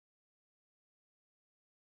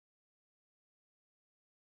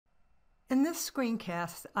In this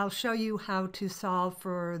screencast, I'll show you how to solve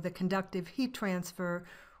for the conductive heat transfer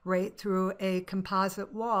rate through a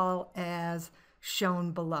composite wall as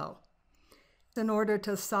shown below. In order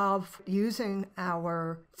to solve using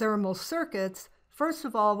our thermal circuits, first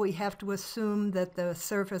of all, we have to assume that the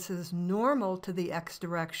surfaces normal to the x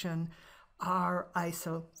direction are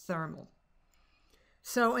isothermal.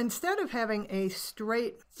 So instead of having a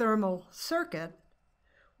straight thermal circuit,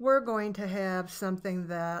 we're going to have something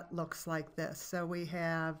that looks like this. So we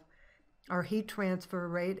have our heat transfer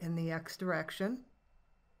rate in the x direction,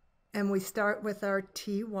 and we start with our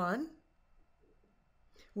T1,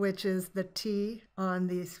 which is the T on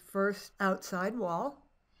the first outside wall.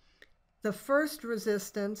 The first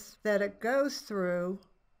resistance that it goes through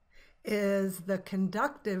is the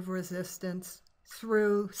conductive resistance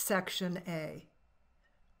through section A.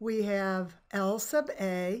 We have L sub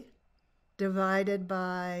A divided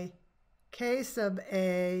by K sub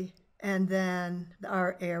A, and then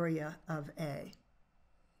our area of A.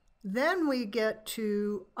 Then we get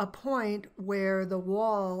to a point where the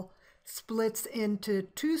wall splits into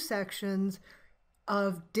two sections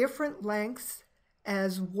of different lengths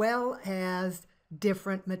as well as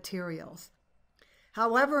different materials.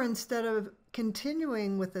 However, instead of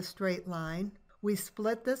continuing with a straight line, we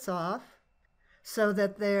split this off so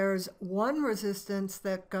that there's one resistance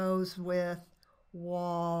that goes with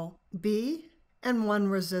wall B and one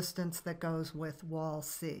resistance that goes with wall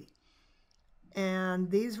C. And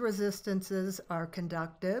these resistances are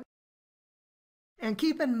conductive. And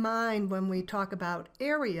keep in mind, when we talk about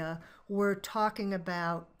area, we're talking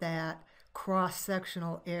about that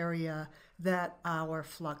cross-sectional area that our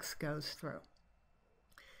flux goes through.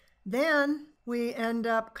 Then we end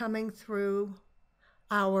up coming through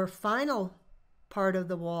our final part of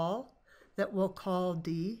the wall that we'll call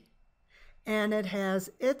D, and it has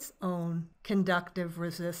its own conductive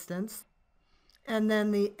resistance. And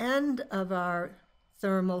then the end of our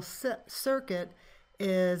thermal circuit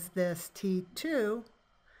is this T2,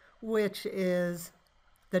 which is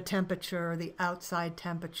the temperature, the outside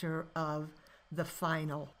temperature of the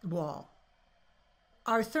final wall.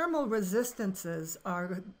 Our thermal resistances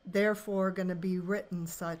are therefore going to be written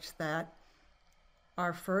such that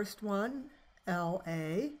our first one,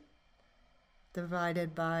 LA,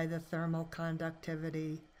 divided by the thermal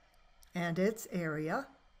conductivity and its area.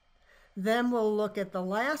 Then we'll look at the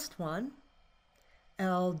last one,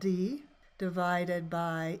 LD, divided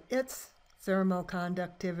by its thermal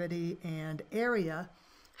conductivity and area.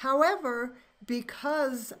 However,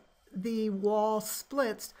 because the wall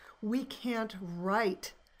splits, we can't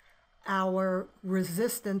write our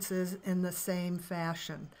resistances in the same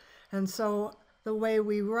fashion. And so the way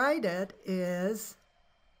we write it is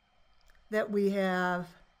that we have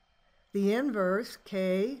the inverse,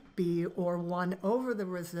 KB, or 1 over the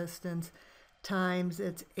resistance, times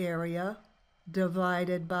its area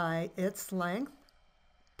divided by its length,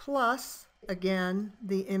 plus, again,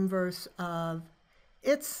 the inverse of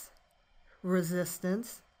its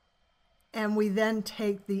resistance. And we then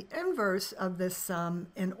take the inverse of this sum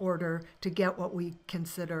in order to get what we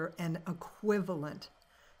consider an equivalent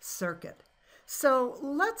circuit. So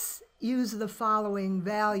let's use the following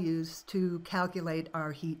values to calculate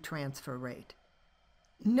our heat transfer rate.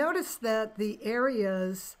 Notice that the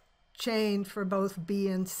areas change for both B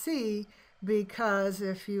and C because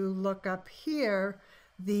if you look up here,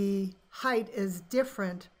 the height is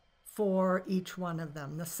different for each one of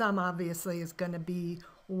them. The sum obviously is going to be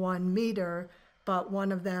 1 meter, but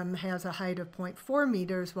one of them has a height of 0.4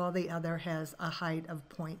 meters while the other has a height of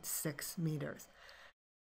 0.6 meters.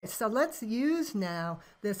 So let's use now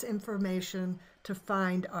this information to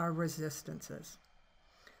find our resistances.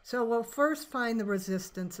 So we'll first find the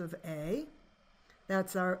resistance of A.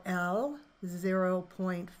 That's our L,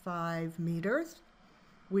 0.5 meters.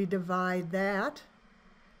 We divide that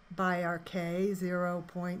by our K,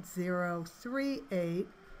 0.038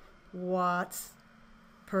 watts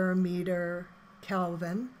per meter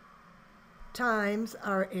Kelvin, times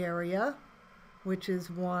our area, which is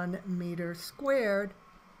 1 meter squared,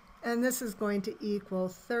 and this is going to equal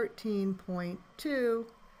 13.2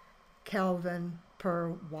 Kelvin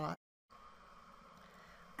per watt.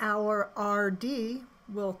 Our RD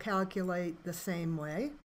will calculate the same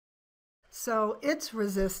way. So its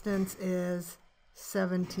resistance is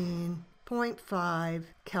 17.5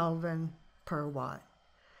 Kelvin per watt.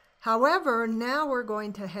 However, now we're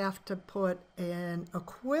going to have to put an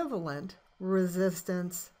equivalent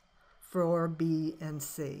resistance for B and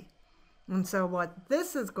C. And so what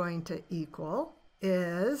this is going to equal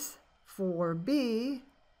is, for B,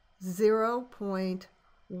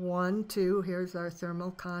 0.12, here's our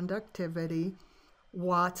thermal conductivity,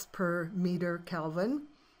 watts per meter Kelvin,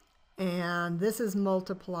 and this is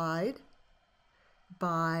multiplied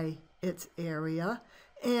by its area.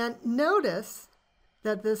 And notice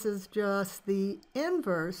that this is just the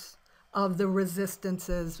inverse of the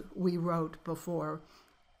resistances we wrote before,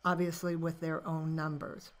 obviously with their own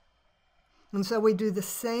numbers. And so we do the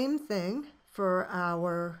same thing for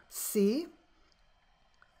our C.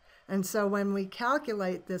 And so when we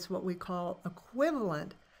calculate this, what we call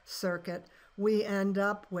equivalent circuit, we end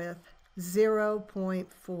up with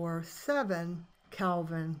 0.47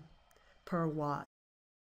 Kelvin per watt.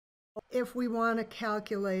 If we want to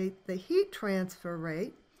calculate the heat transfer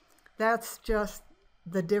rate, that's just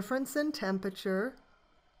the difference in temperature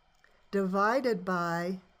divided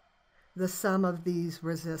by the sum of these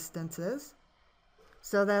resistances.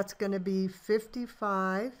 So that's going to be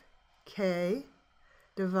 55K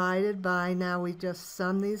divided by, now we just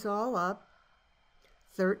sum these all up,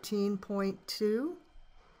 13.2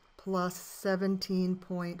 plus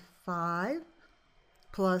 17.5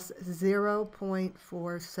 plus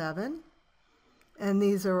 0.47, and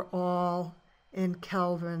these are all in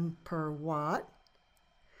Kelvin per watt.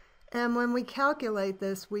 And when we calculate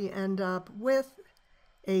this, we end up with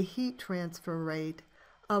a heat transfer rate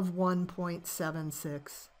of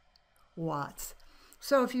 1.76 watts.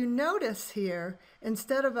 So if you notice here,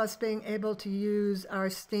 instead of us being able to use our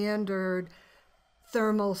standard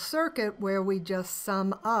thermal circuit where we just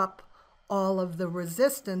sum up all of the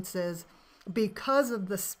resistances, because of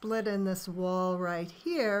the split in this wall right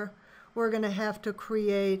here, we're going to have to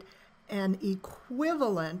create an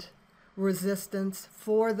equivalent resistance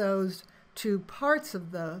for those two parts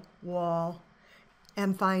of the wall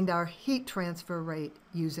and find our heat transfer rate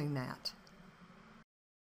using that.